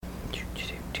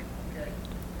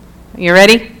You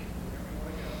ready?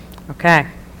 Okay.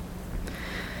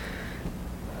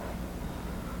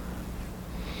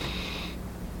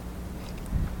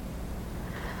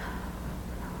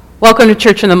 Welcome to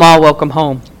Church in the Mall. Welcome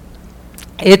home.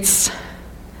 It's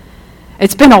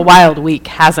been a wild week,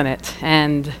 hasn't it?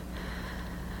 And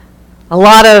a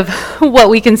lot of what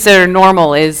we consider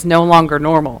normal is no longer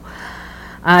normal.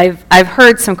 I've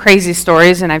heard some crazy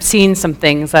stories and I've seen some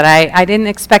things that I didn't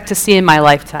expect to see in my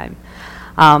lifetime.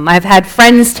 I've had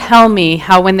friends tell me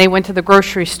how when they went to the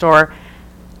grocery store,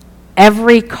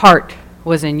 every cart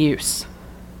was in use.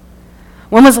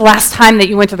 When was the last time that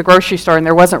you went to the grocery store and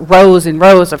there wasn't rows and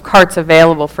rows of carts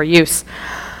available for use?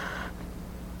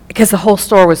 Because the whole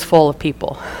store was full of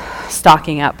people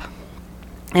stocking up.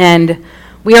 And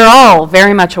we are all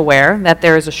very much aware that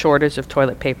there is a shortage of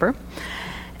toilet paper.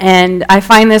 And I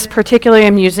find this particularly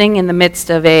amusing in the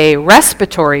midst of a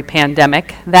respiratory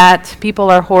pandemic that people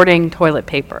are hoarding toilet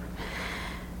paper.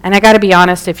 And I got to be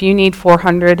honest, if you need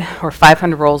 400 or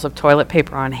 500 rolls of toilet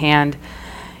paper on hand,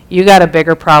 you got a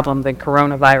bigger problem than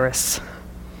coronavirus.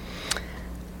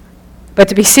 But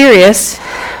to be serious,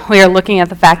 we are looking at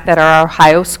the fact that our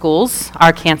Ohio schools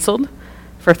are canceled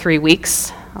for 3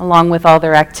 weeks, along with all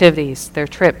their activities, their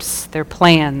trips, their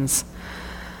plans.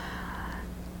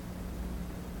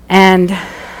 And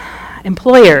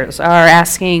employers are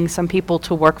asking some people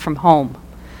to work from home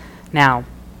now.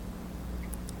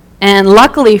 And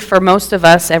luckily for most of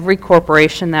us, every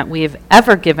corporation that we've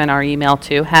ever given our email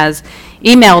to has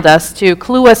emailed us to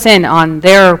clue us in on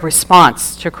their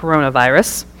response to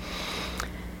coronavirus.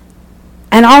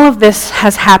 And all of this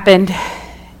has happened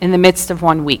in the midst of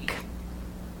 1 week.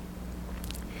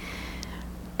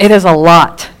 It is a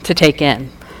lot to take in.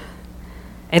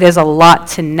 It is a lot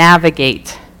to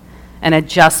navigate and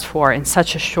adjust for in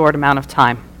such a short amount of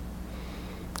time.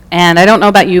 And I don't know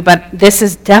about you, but this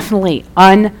is definitely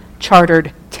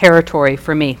uncharted territory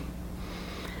for me.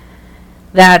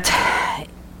 That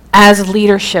as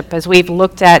leadership, as we've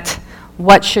looked at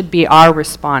what should be our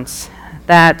response,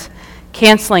 that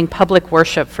canceling public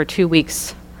worship for 2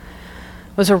 weeks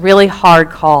was a really hard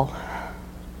call,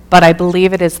 but I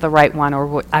believe it is the right one,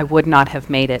 or I would not have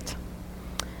made it.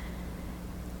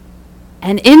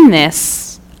 And in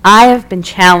this, I have been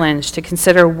challenged to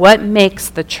consider what makes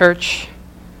the church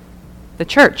the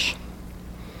church.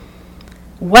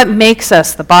 What makes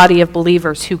us the body of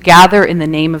believers who gather in the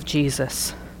name of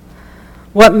Jesus?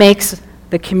 What makes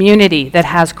the community that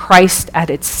has Christ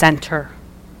at its center?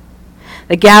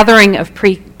 The gathering of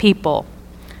people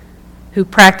who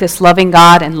practice loving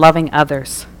God and loving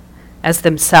others as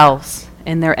themselves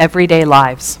in their everyday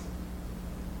lives.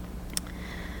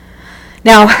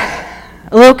 Now,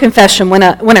 a little confession, when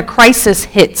a crisis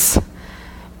hits,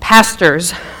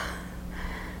 pastors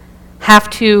have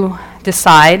to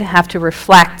decide, have to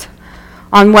reflect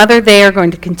on whether they are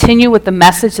going to continue with the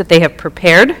message that they have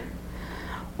prepared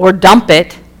or dump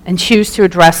it and choose to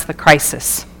address the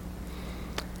crisis.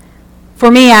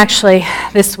 For me, actually,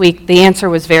 this week, the answer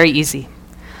was very easy.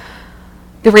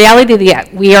 The reality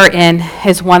that we are in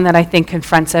is one that I think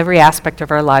confronts every aspect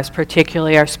of our lives,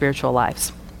 particularly our spiritual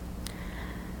lives.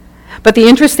 But the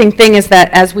interesting thing is that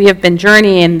as we have been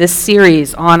journeying this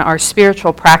series on our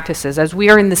spiritual practices, as we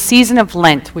are in the season of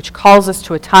Lent, which calls us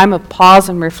to a time of pause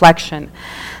and reflection,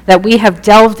 that we have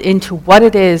delved into what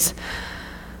it is,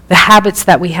 the habits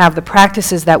that we have, the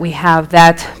practices that we have,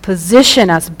 that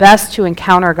position us best to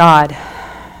encounter God,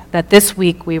 that this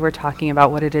week we were talking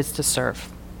about what it is to serve.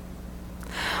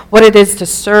 What it is to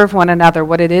serve one another,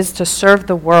 what it is to serve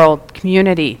the world,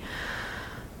 community.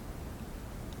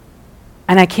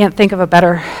 And I can't think of a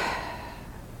better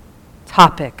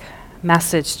topic,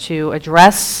 message to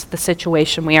address the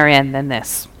situation we are in than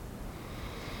this.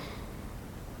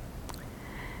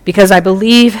 Because I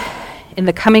believe in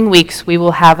the coming weeks we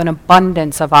will have an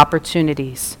abundance of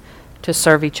opportunities to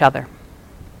serve each other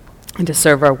and to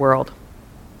serve our world.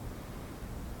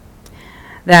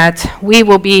 That we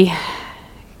will be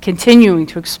continuing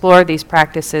to explore these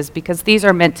practices because these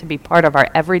are meant to be part of our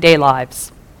everyday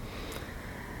lives.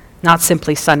 Not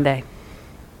simply Sunday.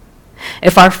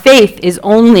 If our faith is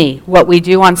only what we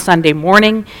do on Sunday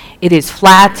morning, it is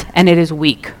flat and it is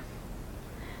weak.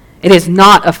 It is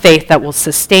not a faith that will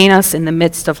sustain us in the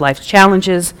midst of life's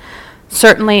challenges,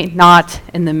 certainly not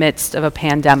in the midst of a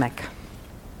pandemic.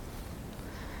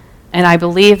 And I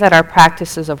believe that our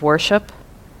practices of worship,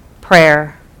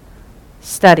 prayer,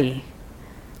 study,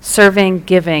 serving,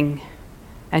 giving,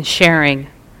 and sharing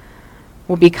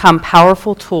will become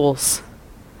powerful tools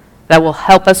that will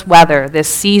help us weather this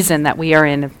season that we are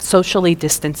in of socially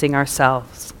distancing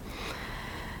ourselves.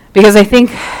 Because I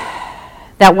think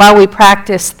that while we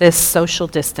practice this social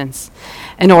distance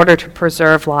in order to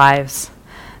preserve lives,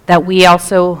 that we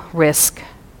also risk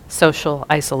social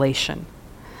isolation,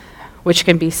 which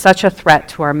can be such a threat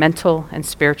to our mental and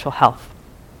spiritual health.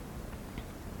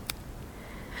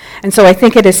 And so I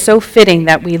think it is so fitting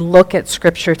that we look at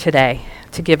Scripture today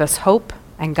to give us hope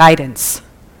and guidance,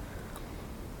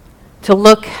 to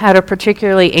look at a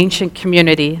particularly ancient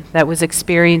community that was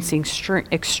experiencing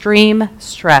extreme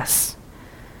stress,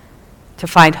 to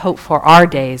find hope for our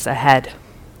days ahead.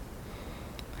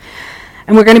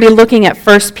 And we're going to be looking at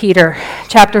 1 Peter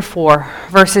chapter 4,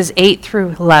 verses 8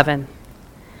 through 11.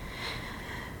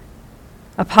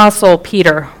 Apostle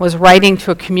Peter was writing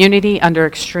to a community under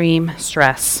extreme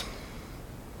stress,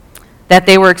 that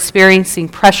they were experiencing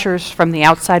pressures from the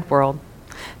outside world,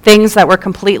 things that were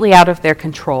completely out of their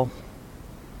control.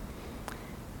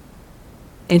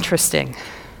 Interesting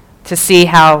to see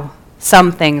how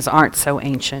some things aren't so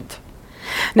ancient.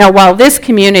 Now, while this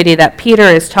community that Peter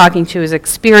is talking to is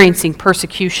experiencing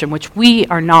persecution, which we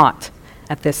are not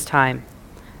at this time,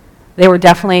 they were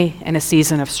definitely in a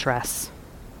season of stress.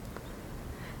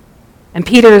 And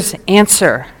Peter's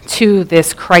answer to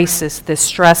this crisis, this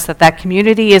stress that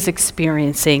community is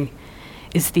experiencing,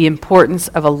 is the importance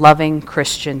of a loving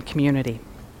Christian community.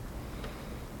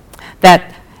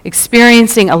 That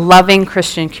experiencing a loving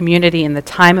Christian community in the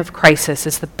time of crisis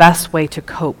is the best way to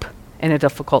cope in a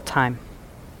difficult time.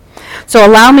 So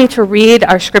allow me to read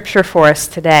our scripture for us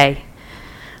today.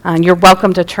 You're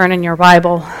welcome to turn in your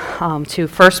Bible to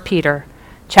 1 Peter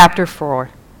chapter 4,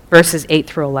 verses 8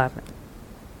 through 11.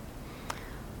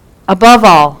 Above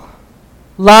all,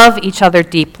 love each other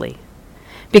deeply,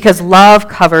 because love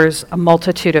covers a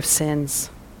multitude of sins.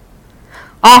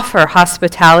 Offer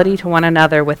hospitality to one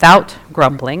another without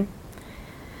grumbling.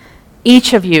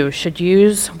 Each of you should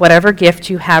use whatever gift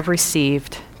you have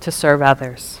received to serve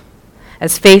others,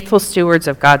 as faithful stewards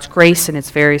of God's grace in its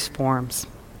various forms.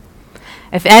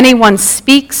 If anyone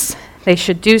speaks, they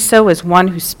should do so as one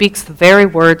who speaks the very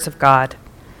words of God.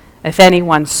 If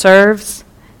anyone serves,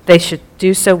 they should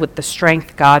do so with the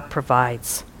strength God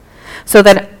provides, so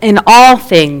that in all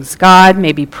things God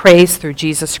may be praised through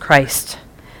Jesus Christ.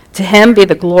 To him be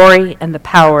the glory and the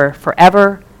power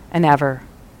forever and ever.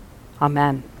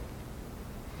 Amen.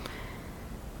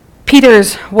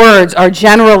 Peter's words are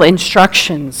general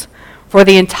instructions for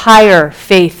the entire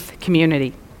faith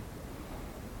community.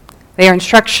 They are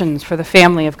instructions for the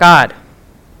family of God.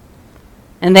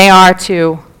 And they are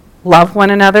to love one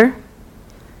another,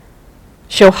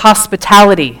 show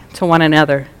hospitality to one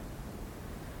another,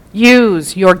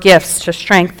 use your gifts to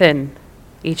strengthen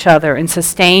each other and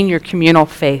sustain your communal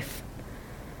faith.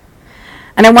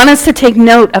 And I want us to take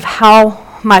note of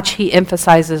how much he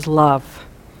emphasizes love.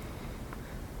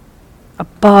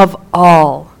 Above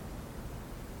all,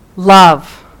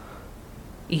 love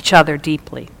each other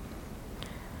deeply.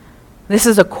 This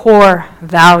is a core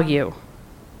value.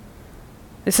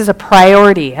 This is a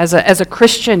priority as a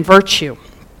Christian virtue.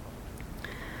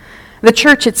 The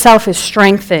church itself is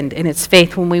strengthened in its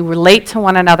faith when we relate to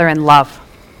one another in love.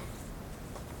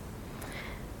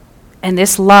 And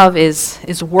this love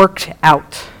is worked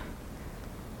out.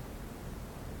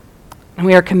 And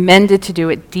we are commended to do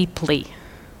it deeply.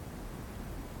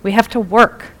 We have to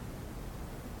work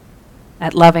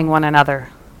at loving one another,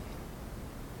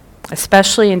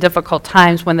 especially in difficult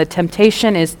times when the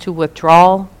temptation is to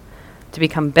withdraw, to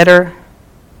become bitter,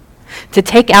 to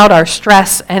take out our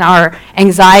stress and our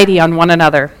anxiety on one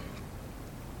another.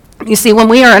 You see, when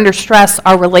we are under stress,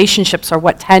 our relationships are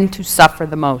what tend to suffer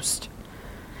the most.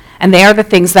 And they are the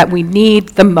things that we need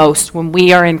the most when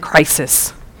we are in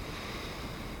crisis.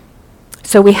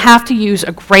 So we have to use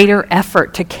a greater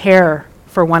effort to care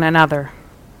for one another.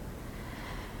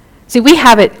 See, we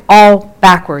have it all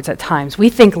backwards at times. We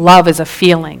think love is a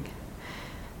feeling.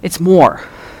 It's more.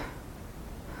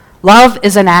 Love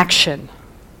is an action.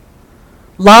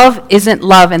 Love isn't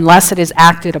love unless it is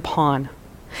acted upon,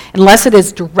 unless it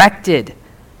is directed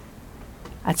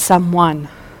at someone.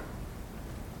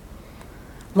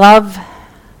 Love,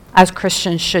 as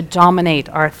Christians, should dominate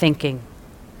our thinking.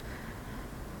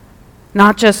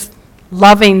 Not just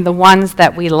loving the ones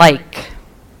that we like,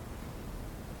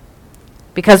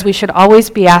 because we should always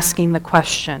be asking the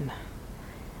question,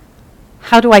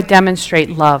 how do I demonstrate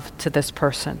love to this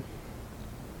person?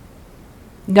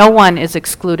 No one is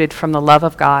excluded from the love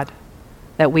of God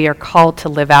that we are called to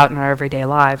live out in our everyday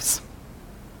lives.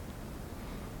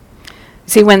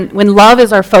 See, when love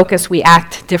is our focus, we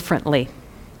act differently.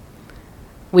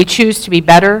 We choose to be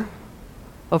better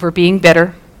over being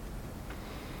bitter.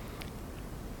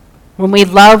 When we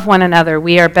love one another,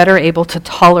 we are better able to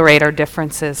tolerate our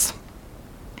differences.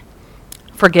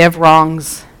 forgive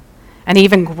wrongs, and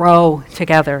even grow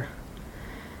together.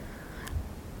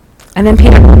 And then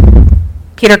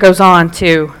Peter goes on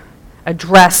to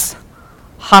address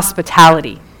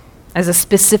hospitality as a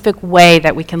specific way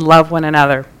that we can love one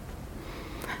another.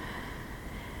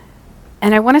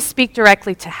 And I want to speak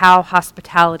directly to how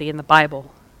hospitality in the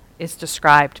Bible is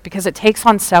described, because it takes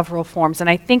on several forms, and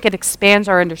I think it expands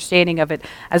our understanding of it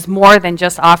as more than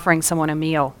just offering someone a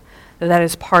meal. That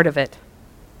is part of it.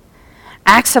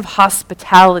 Acts of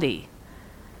hospitality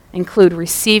include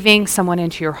receiving someone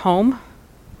into your home.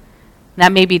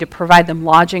 That may be to provide them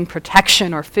lodging,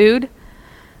 protection, or food.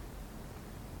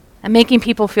 And making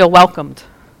people feel welcomed,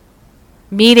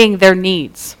 meeting their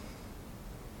needs.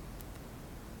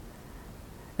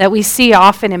 That we see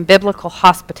often in biblical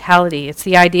hospitality. It's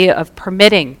the idea of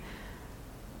permitting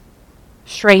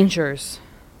strangers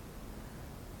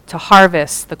to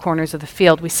harvest the corners of the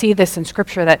field. We see this in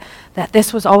Scripture, that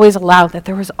this was always allowed, that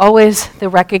there was always the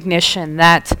recognition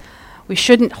that we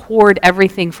shouldn't hoard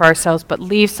everything for ourselves, but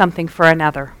leave something for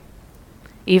another,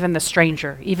 even the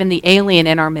stranger, even the alien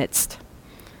in our midst.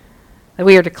 That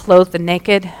we are to clothe the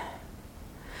naked.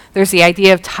 There's the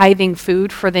idea of tithing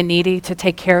food for the needy to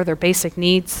take care of their basic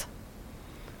needs,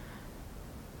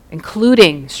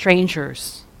 including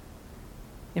strangers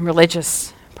in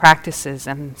religious practices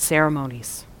and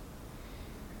ceremonies.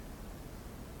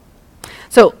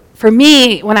 So for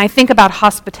me, when I think about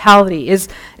hospitality, is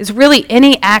really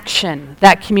any action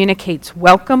that communicates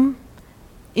welcome,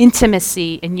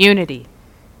 intimacy, and unity.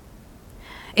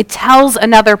 It tells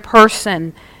another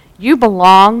person, you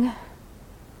belong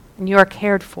and you are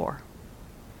cared for.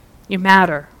 You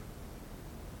matter.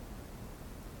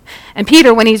 And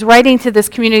Peter, when he's writing to this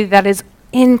community that is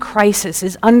in crisis,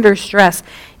 is under stress,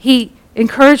 he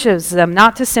encourages them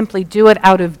not to simply do it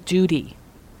out of duty,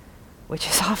 which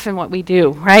is often what we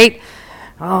do, right?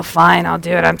 Oh, fine, I'll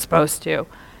do it, I'm supposed to.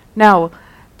 No,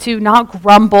 to not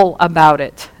grumble about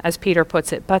it, as Peter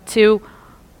puts it, but to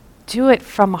do it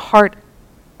from a heart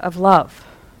of love,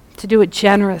 to do it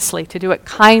generously, to do it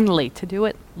kindly, to do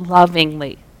it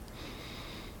lovingly.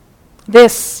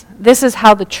 This is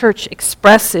how the church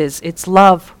expresses its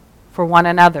love for one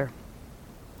another.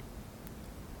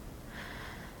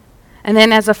 And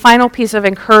then as a final piece of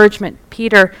encouragement,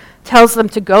 Peter tells them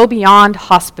to go beyond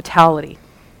hospitality,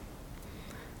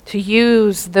 to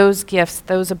use those gifts,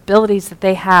 those abilities that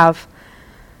they have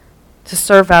to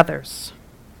serve others,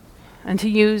 and to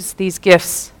use these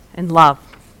gifts in love.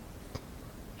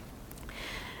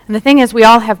 And the thing is, we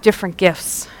all have different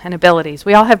gifts and abilities.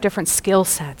 We all have different skill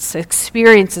sets,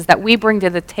 experiences that we bring to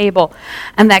the table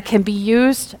and that can be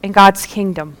used in God's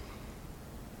kingdom.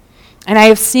 And I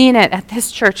have seen it at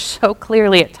this church so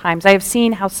clearly at times. I have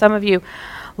seen how some of you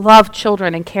love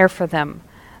children and care for them.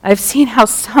 I've seen how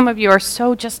some of you are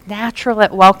so just natural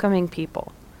at welcoming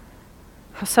people.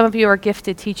 How some of you are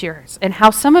gifted teachers. And how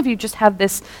some of you just have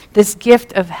this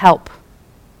gift of help.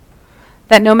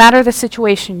 That no matter the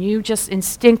situation, you just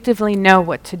instinctively know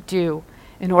what to do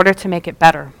in order to make it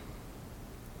better.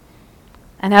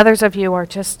 And others of you are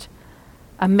just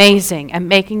amazing at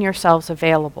making yourselves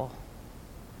available.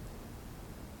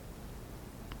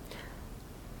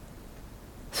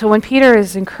 So when Peter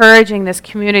is encouraging this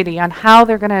community on how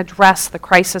they're going to address the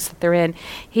crisis that they're in,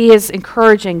 he is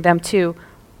encouraging them to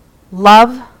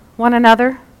love one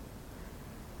another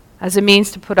as a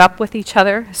means to put up with each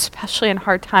other, especially in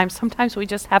hard times. Sometimes we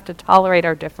just have to tolerate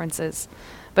our differences,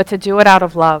 but to do it out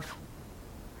of love.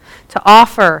 To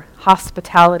offer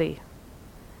hospitality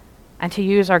and to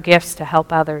use our gifts to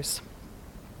help others.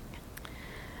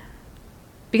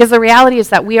 Because the reality is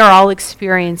that we are all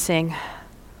experiencing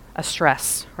a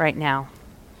stress right now.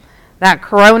 That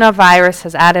coronavirus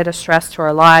has added a stress to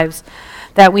our lives,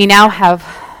 that we now have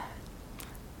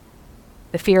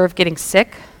the fear of getting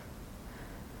sick,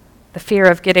 the fear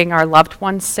of getting our loved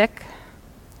ones sick,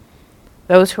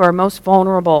 those who are most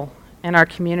vulnerable in our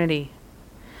community.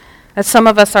 That some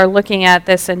of us are looking at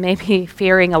this and maybe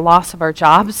fearing a loss of our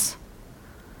jobs.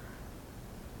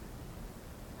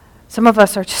 Some of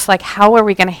us are just like, how are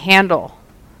we going to handle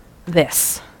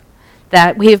this?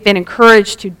 That we have been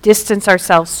encouraged to distance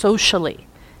ourselves socially,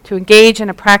 to engage in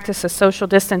a practice of social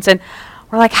distance. And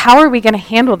we're like, how are we going to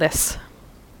handle this?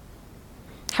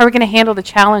 How are we going to handle the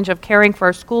challenge of caring for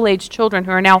our school-age children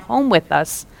who are now home with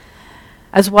us,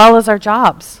 as well as our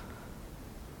jobs?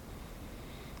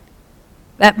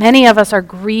 That many of us are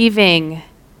grieving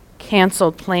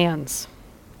canceled plans,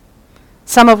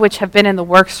 some of which have been in the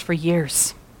works for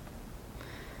years.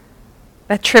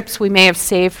 That trips we may have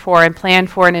saved for and planned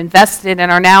for and invested in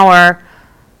are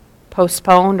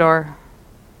postponed or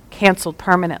canceled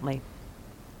permanently.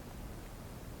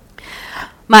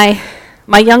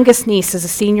 My youngest niece is a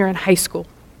senior in high school,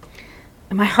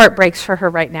 and my heart breaks for her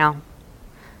right now.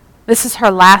 This is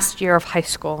her last year of high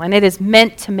school, and it is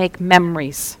meant to make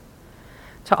memories,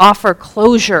 to offer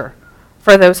closure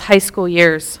for those high school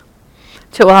years,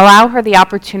 to allow her the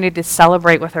opportunity to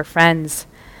celebrate with her friends.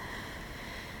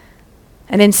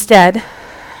 And instead,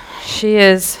 she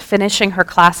is finishing her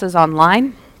classes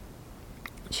online.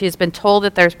 She has been told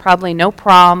that there's probably no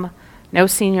prom, no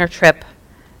senior trip,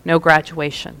 no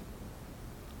graduation.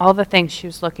 All the things she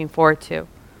was looking forward to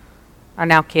are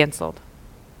now canceled.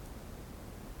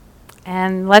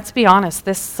 And let's be honest,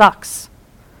 this sucks.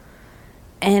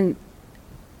 And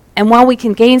while we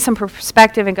can gain some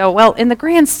perspective and go, well, in the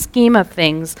grand scheme of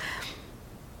things,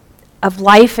 of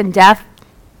life and death,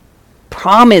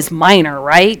 prom is minor,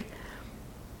 right?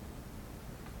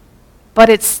 But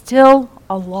it's still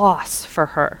a loss for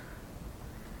her.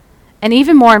 And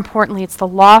even more importantly, it's the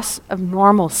loss of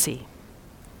normalcy.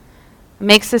 It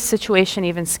makes this situation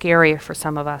even scarier for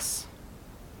some of us.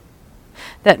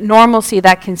 That normalcy,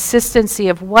 that consistency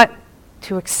of what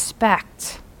to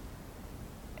expect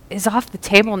is off the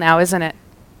table now, isn't it?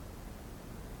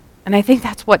 And I think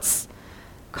that's what's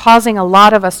causing a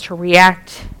lot of us to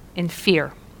react in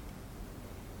fear.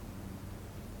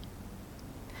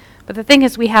 But the thing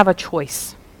is, we have a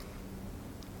choice.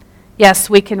 Yes,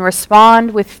 we can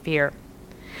respond with fear.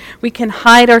 We can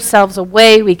hide ourselves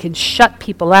away. We can shut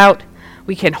people out.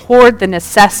 We can hoard the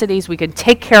necessities. We can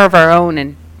take care of our own,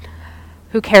 and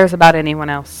who cares about anyone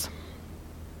else?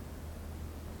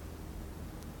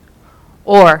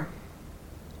 Or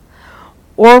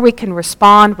we can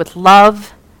respond with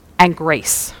love and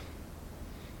grace.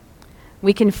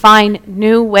 We can find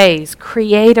new ways,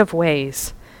 creative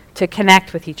ways to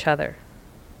connect with each other.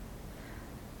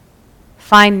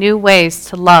 Find new ways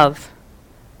to love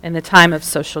in the time of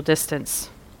social distance.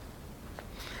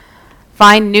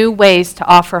 Find new ways to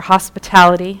offer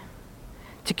hospitality,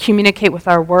 to communicate with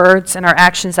our words and our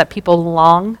actions that people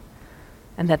belong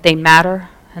and that they matter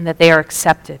and that they are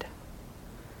accepted.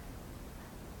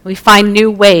 We find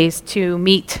new ways to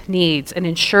meet needs and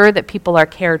ensure that people are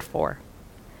cared for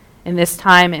in this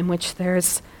time in which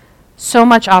there's so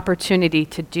much opportunity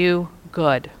to do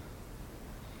good.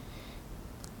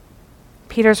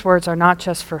 Peter's words are not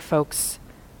just for folks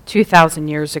 2,000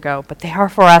 years ago, but they are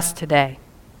for us today.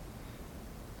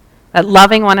 That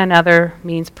loving one another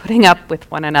means putting up with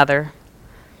one another,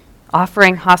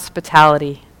 offering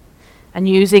hospitality, and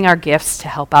using our gifts to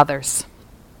help others.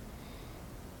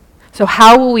 So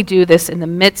how will we do this in the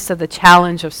midst of the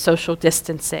challenge of social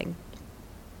distancing?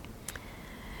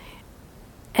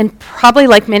 And probably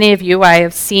like many of you, I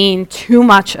have seen too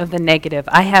much of the negative.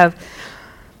 I have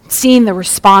seen the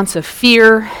response of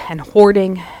fear and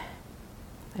hoarding.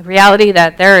 The reality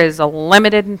that there is a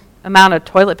limited amount of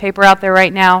toilet paper out there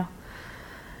right now.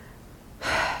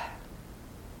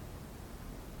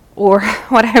 Or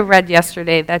what I read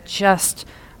yesterday that just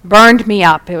burned me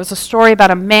up. It was a story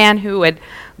about a man who had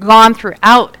gone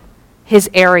throughout his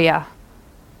area,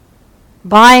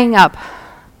 buying up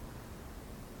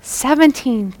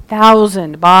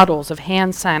 17,000 bottles of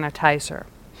hand sanitizer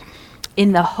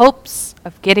in the hopes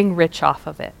of getting rich off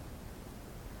of it.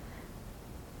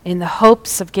 In the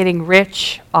hopes of getting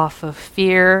rich off of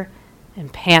fear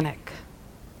and panic.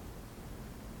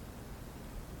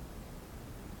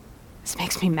 This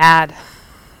makes me mad.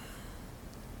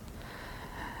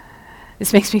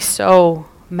 This makes me so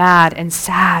mad and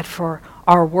sad for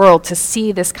our world to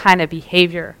see this kind of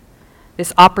behavior,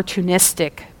 this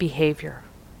opportunistic behavior.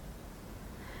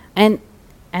 And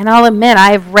I'll admit,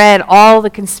 I've read all the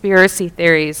conspiracy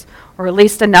theories, or at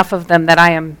least enough of them that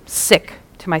I am sick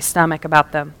to my stomach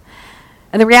about them.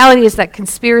 And the reality is that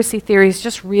conspiracy theories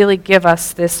just really give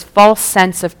us this false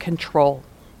sense of control.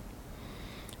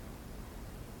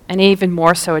 And even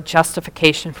more so, a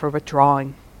justification for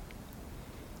withdrawing.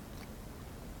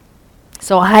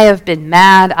 So I have been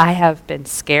mad, I have been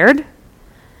scared,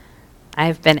 I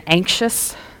have been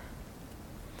anxious,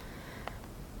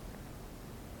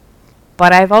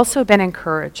 but I've also been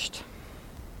encouraged.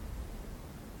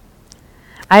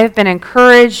 I have been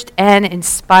encouraged and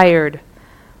inspired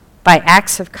by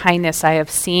acts of kindness I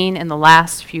have seen in the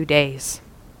last few days,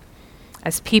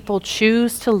 as people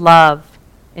choose to love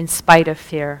in spite of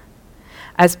fear,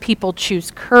 as people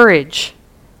choose courage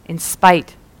in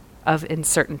spite of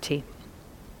uncertainty.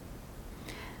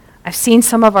 I've seen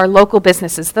some of our local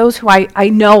businesses, those who I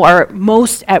know are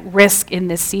most at risk in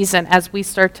this season as we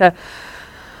start to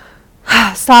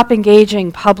stop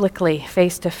engaging publicly,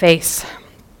 face to face,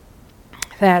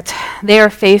 that they are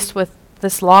faced with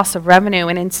this loss of revenue.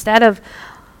 And instead of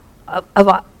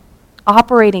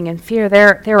operating in fear.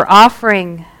 They're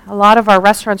offering, a lot of our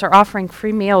restaurants are offering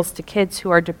free meals to kids who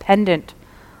are dependent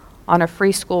on a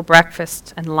free school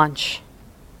breakfast and lunch.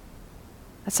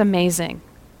 That's amazing.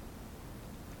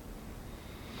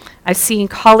 I've seen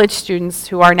college students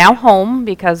who are now home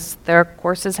because their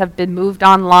courses have been moved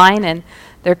online and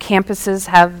their campuses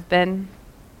have been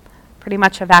pretty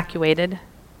much evacuated.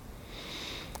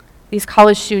 These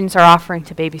college students are offering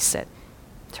to babysit,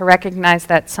 to recognize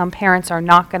that some parents are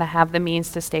not going to have the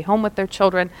means to stay home with their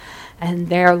children, and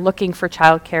they're looking for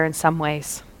childcare in some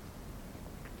ways.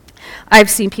 I've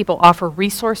seen people offer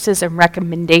resources and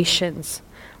recommendations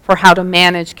for how to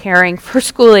manage caring for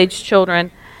school-age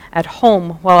children at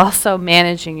home while also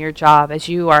managing your job as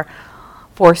you are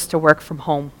forced to work from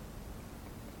home.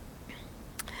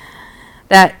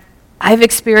 That I've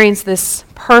experienced this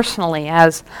personally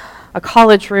as a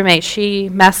college roommate. She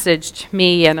messaged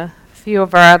me and a few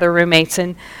of our other roommates,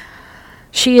 and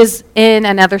she is in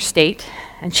another state,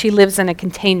 and she lives in a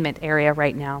containment area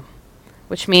right now,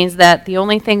 which means that the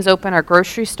only things open are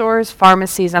grocery stores,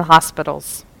 pharmacies, and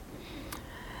hospitals.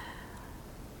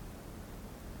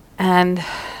 And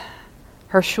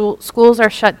her schools are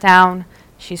shut down.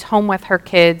 She's home with her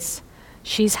kids.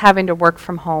 She's having to work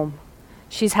from home.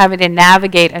 She's having to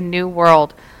navigate a new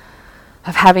world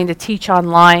of having to teach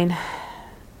online,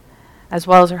 as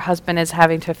well as her husband is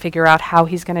having to figure out how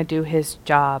he's going to do his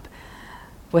job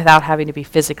without having to be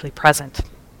physically present.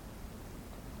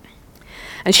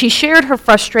 And she shared her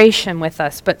frustration with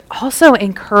us, but also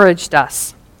encouraged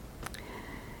us,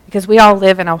 because we all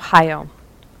live in Ohio.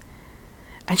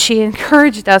 And she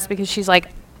encouraged us because she's like,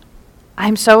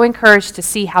 I'm so encouraged to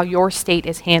see how your state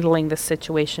is handling this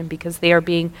situation because they are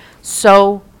being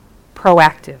so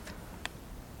proactive.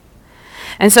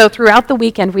 And so throughout the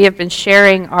weekend, we have been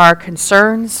sharing our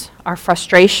concerns, our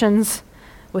frustrations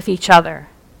with each other.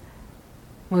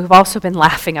 We've also been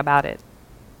laughing about it.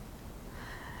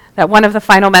 That one of the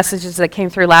final messages that came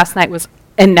through last night was,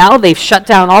 and now they've shut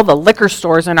down all the liquor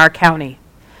stores in our county.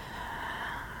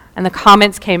 And the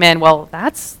comments came in, well,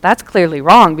 that's clearly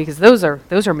wrong because those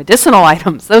are medicinal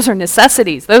items. Those are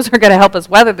necessities. Those are going to help us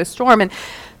weather the storm. And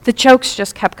the jokes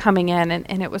just kept coming in,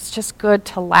 and it was just good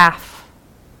to laugh,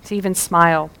 to even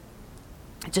smile,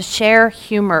 to share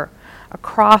humor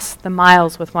across the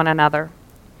miles with one another,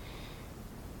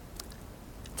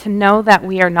 to know that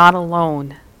we are not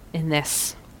alone in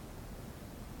this.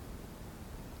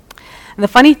 And the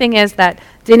funny thing is that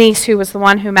Denise, who was the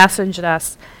one who messaged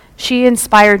us, she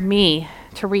inspired me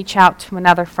to reach out to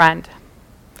another friend.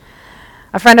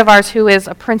 A friend of ours who is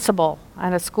a principal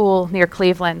at a school near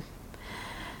Cleveland.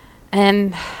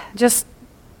 And just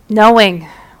knowing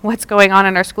what's going on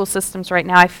in our school systems right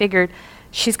now, I figured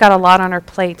she's got a lot on her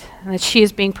plate and that she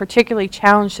is being particularly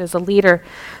challenged as a leader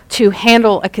to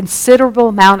handle a considerable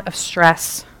amount of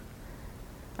stress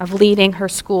of leading her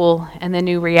school and the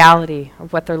new reality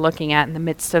of what they're looking at in the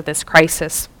midst of this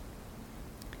crisis.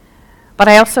 But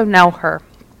I also know her,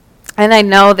 and I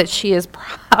know that she is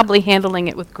probably handling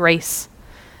it with grace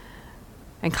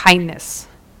and kindness.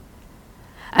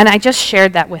 And I just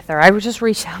shared that with her. I just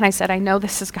reached out and I said, I know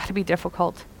this has got to be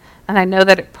difficult, and I know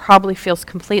that it probably feels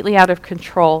completely out of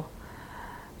control,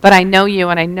 but I know you,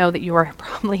 and I know that you are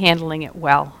probably handling it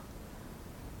well.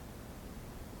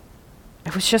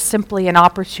 It was just simply an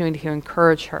opportunity to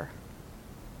encourage her,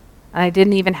 and I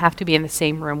didn't even have to be in the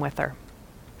same room with her.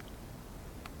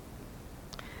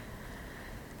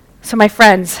 So my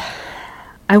friends,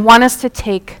 I want us to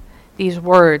take these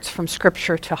words from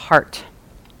Scripture to heart.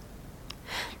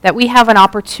 That we have an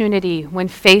opportunity when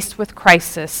faced with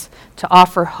crisis to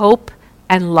offer hope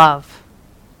and love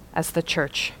as the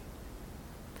church.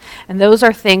 And those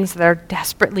are things that are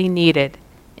desperately needed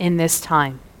in this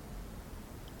time.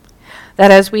 That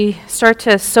as we start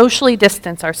to socially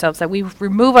distance ourselves, that we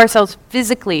remove ourselves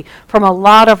physically from a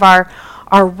lot of our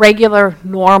regular,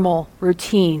 normal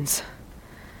routines,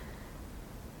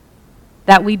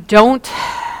 that we don't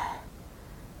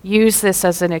use this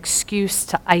as an excuse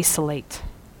to isolate,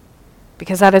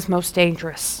 because that is most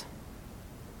dangerous.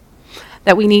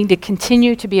 That we need to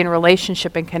continue to be in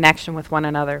relationship and connection with one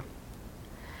another.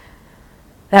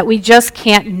 That we just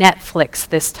can't Netflix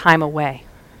this time away.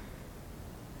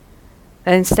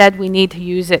 That instead we need to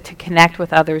use it to connect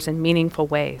with others in meaningful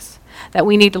ways. That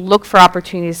we need to look for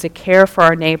opportunities to care for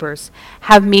our neighbors,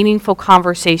 have meaningful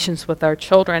conversations with our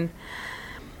children.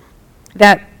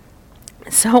 That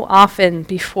so often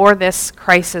before this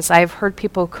crisis, I've heard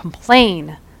people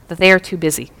complain that they are too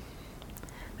busy,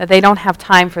 that they don't have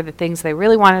time for the things they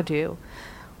really want to do,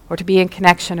 or to be in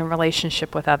connection and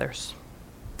relationship with others.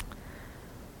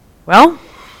 Well,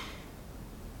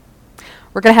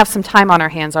 we're going to have some time on our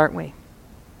hands, aren't we?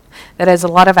 That as a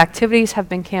lot of activities have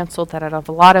been canceled, that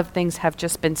a lot of things have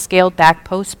just been scaled back,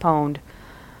 postponed,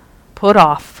 put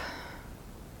off,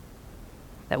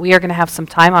 that we are going to have some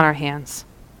time on our hands.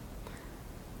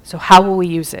 So how will we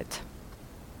use it?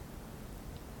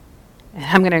 And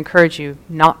I'm going to encourage you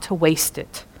not to waste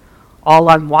it all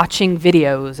on watching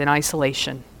videos in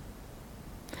isolation.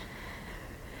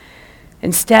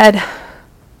 Instead,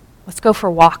 let's go for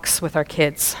walks with our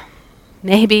kids.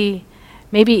 Maybe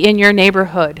in your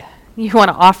neighborhood, you want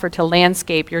to offer to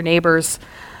landscape your neighbor's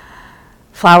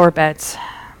flower beds.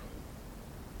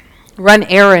 Run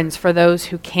errands for those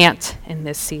who can't in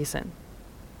this season.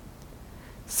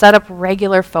 Set up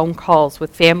regular phone calls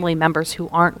with family members who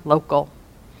aren't local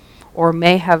or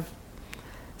may have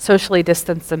socially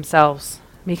distanced themselves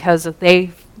because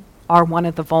they are one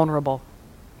of the vulnerable.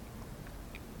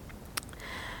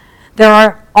 There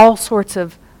are all sorts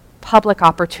of public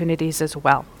opportunities as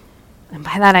well. And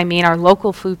by that I mean our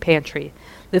local food pantry.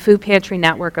 The food pantry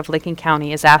network of Licking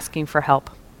County is asking for help.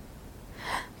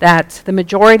 That the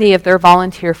majority of their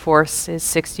volunteer force is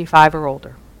 65 or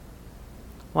older,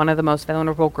 one of the most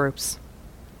vulnerable groups.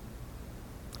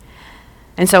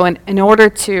 And so in order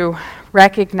to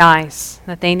recognize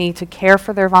that they need to care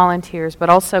for their volunteers, but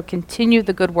also continue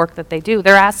the good work that they do,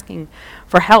 they're asking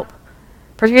for help.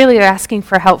 Particularly they're asking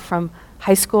for help from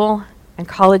high school and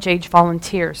college-age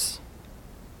volunteers.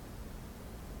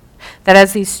 That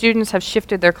as these students have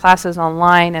shifted their classes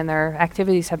online and their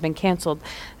activities have been canceled,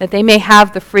 that they may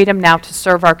have the freedom now to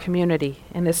serve our community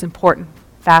in this important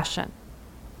fashion.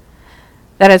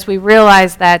 That as we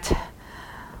realize that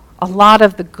a lot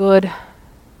of the good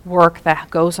work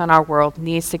that goes on our world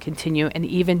needs to continue, and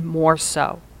even more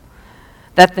so,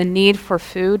 that the need for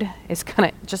food is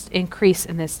going to just increase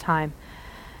in this time,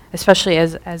 especially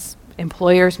as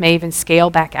employers may even scale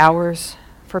back hours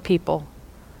for people,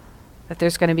 that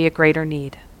there's going to be a greater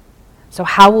need. So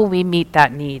how will we meet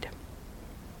that need?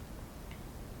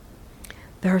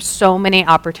 There are so many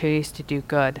opportunities to do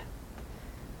good,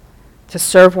 to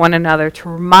serve one another, to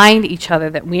remind each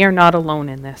other that we are not alone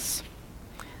in this.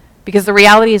 Because the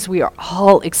reality is we are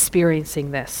all experiencing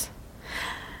this.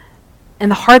 And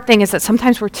the hard thing is that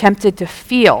sometimes we're tempted to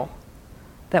feel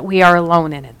that we are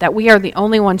alone in it, that we are the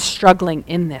only ones struggling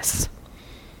in this.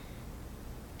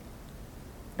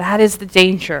 That is the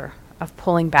danger of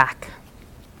pulling back.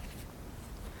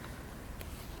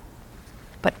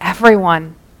 But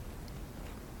everyone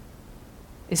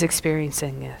is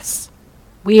experiencing this.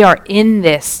 We are in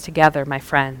this together, my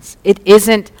friends. It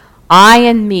isn't I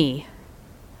and me.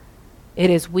 It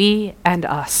is we and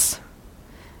us.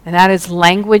 And that is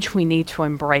language we need to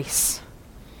embrace.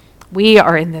 We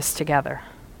are in this together.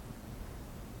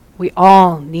 We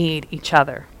all need each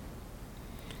other.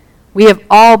 We have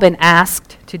all been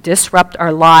asked to disrupt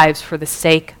our lives for the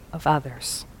sake of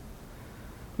others.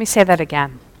 Let me say that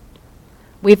again.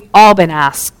 We've all been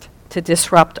asked to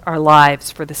disrupt our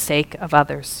lives for the sake of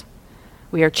others.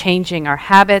 We are changing our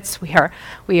habits. We are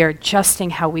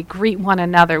adjusting how we greet one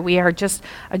another. We are just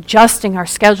adjusting our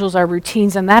schedules, our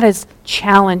routines, and that is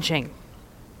challenging.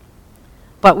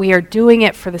 But we are doing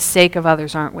it for the sake of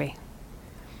others, aren't we?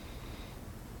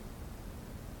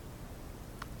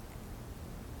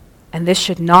 And this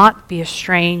should not be a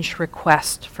strange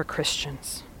request for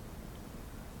Christians.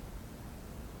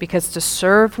 Because to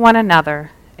serve one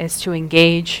another is to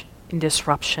engage in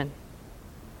disruption.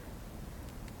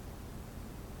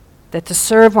 That to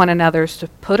serve one another is to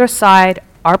put aside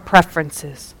our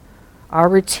preferences, our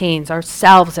routines,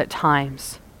 ourselves at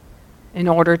times, in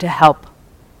order to help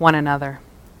one another,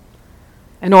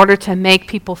 in order to make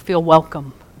people feel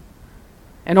welcome,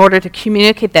 in order to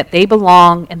communicate that they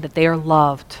belong and that they are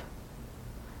loved.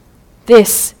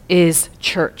 This is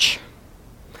church.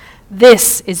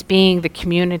 This is being the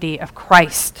community of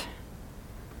Christ.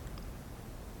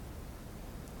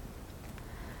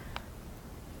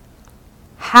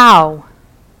 How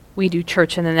we do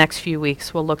church in the next few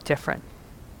weeks will look different.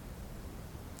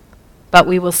 But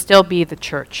we will still be the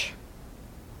church.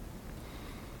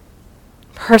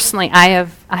 Personally, I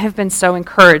have been so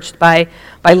encouraged by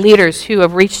leaders who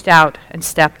have reached out and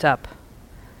stepped up,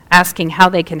 asking how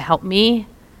they can help me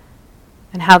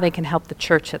and how they can help the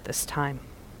church at this time,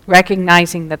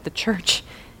 recognizing that the church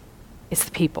is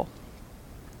the people.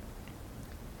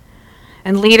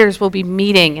 And leaders will be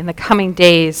meeting in the coming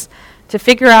days to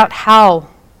figure out how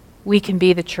we can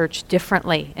be the church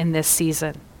differently in this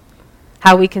season,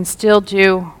 how we can still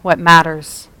do what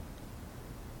matters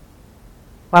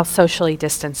while socially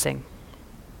distancing.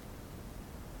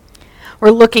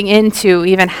 We're looking into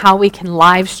even how we can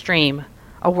live stream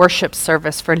a worship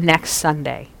service for next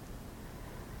Sunday.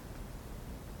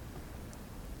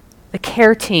 The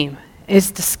care team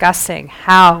is discussing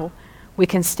how we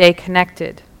can stay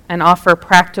connected and offer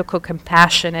practical,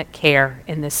 compassionate care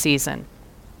in this season.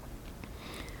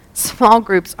 Small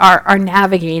groups are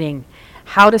navigating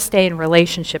how to stay in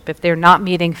relationship if they're not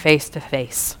meeting face to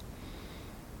face.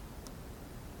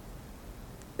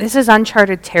 This is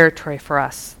uncharted territory for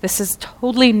us. This is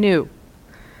totally new.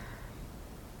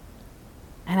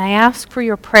 And I ask for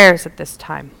your prayers at this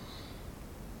time.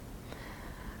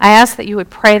 I ask that you would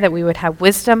pray that we would have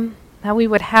wisdom, that we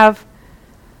would have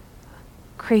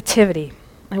creativity,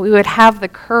 that we would have the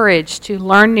courage to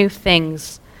learn new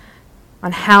things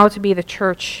on how to be the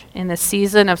church in the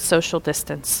season of social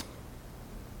distance.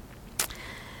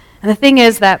 And the thing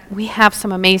is that we have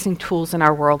some amazing tools in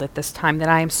our world at this time that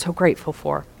I am so grateful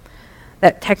for.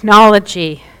 That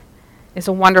technology is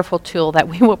a wonderful tool that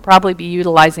we will probably be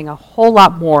utilizing a whole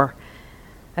lot more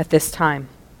at this time.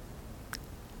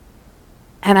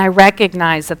 And I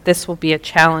recognize that this will be a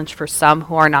challenge for some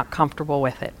who are not comfortable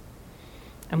with it.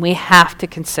 And we have to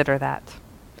consider that.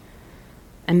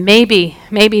 And maybe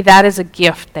that is a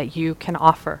gift that you can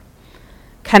offer.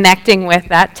 Connecting with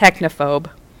that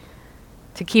technophobe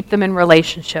to keep them in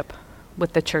relationship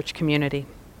with the church community.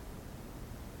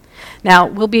 Now,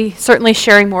 we'll be certainly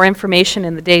sharing more information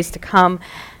in the days to come.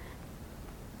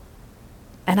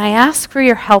 And I ask for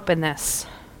your help in this.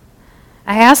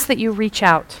 I ask that you reach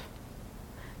out,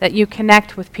 that you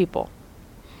connect with people.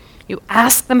 You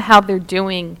ask them how they're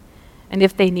doing and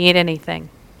if they need anything.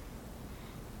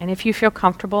 And if you feel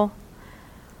comfortable,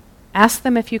 ask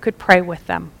them if you could pray with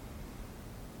them.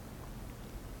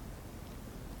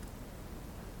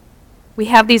 We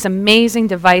have these amazing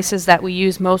devices that we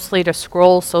use mostly to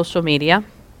scroll social media.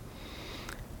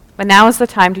 But now is the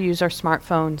time to use our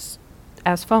smartphones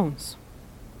as phones.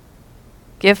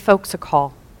 Give folks a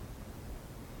call.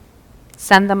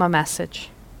 Send them a message.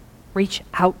 Reach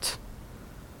out.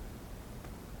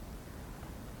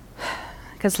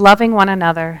 Because loving one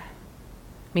another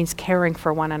means caring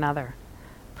for one another,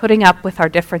 putting up with our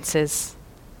differences,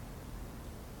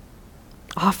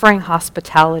 offering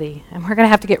hospitality. And we're going to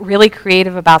have to get really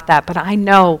creative about that, but I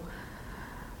know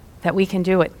that we can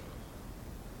do it.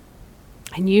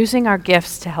 And using our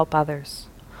gifts to help others.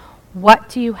 What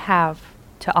do you have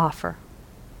to offer?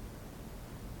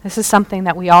 This is something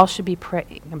that we all should be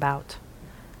praying about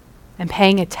and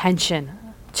paying attention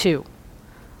to.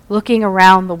 Looking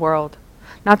around the world,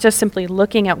 not just simply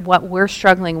looking at what we're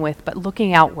struggling with, but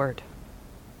looking outward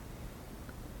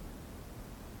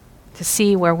to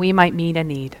see where we might meet a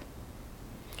need,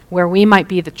 where we might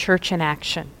be the church in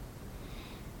action.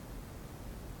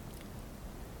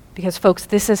 Because, folks,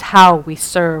 this is how we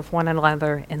serve one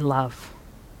another in love.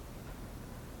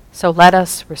 So let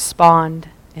us respond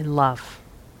in love.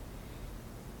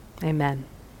 Amen.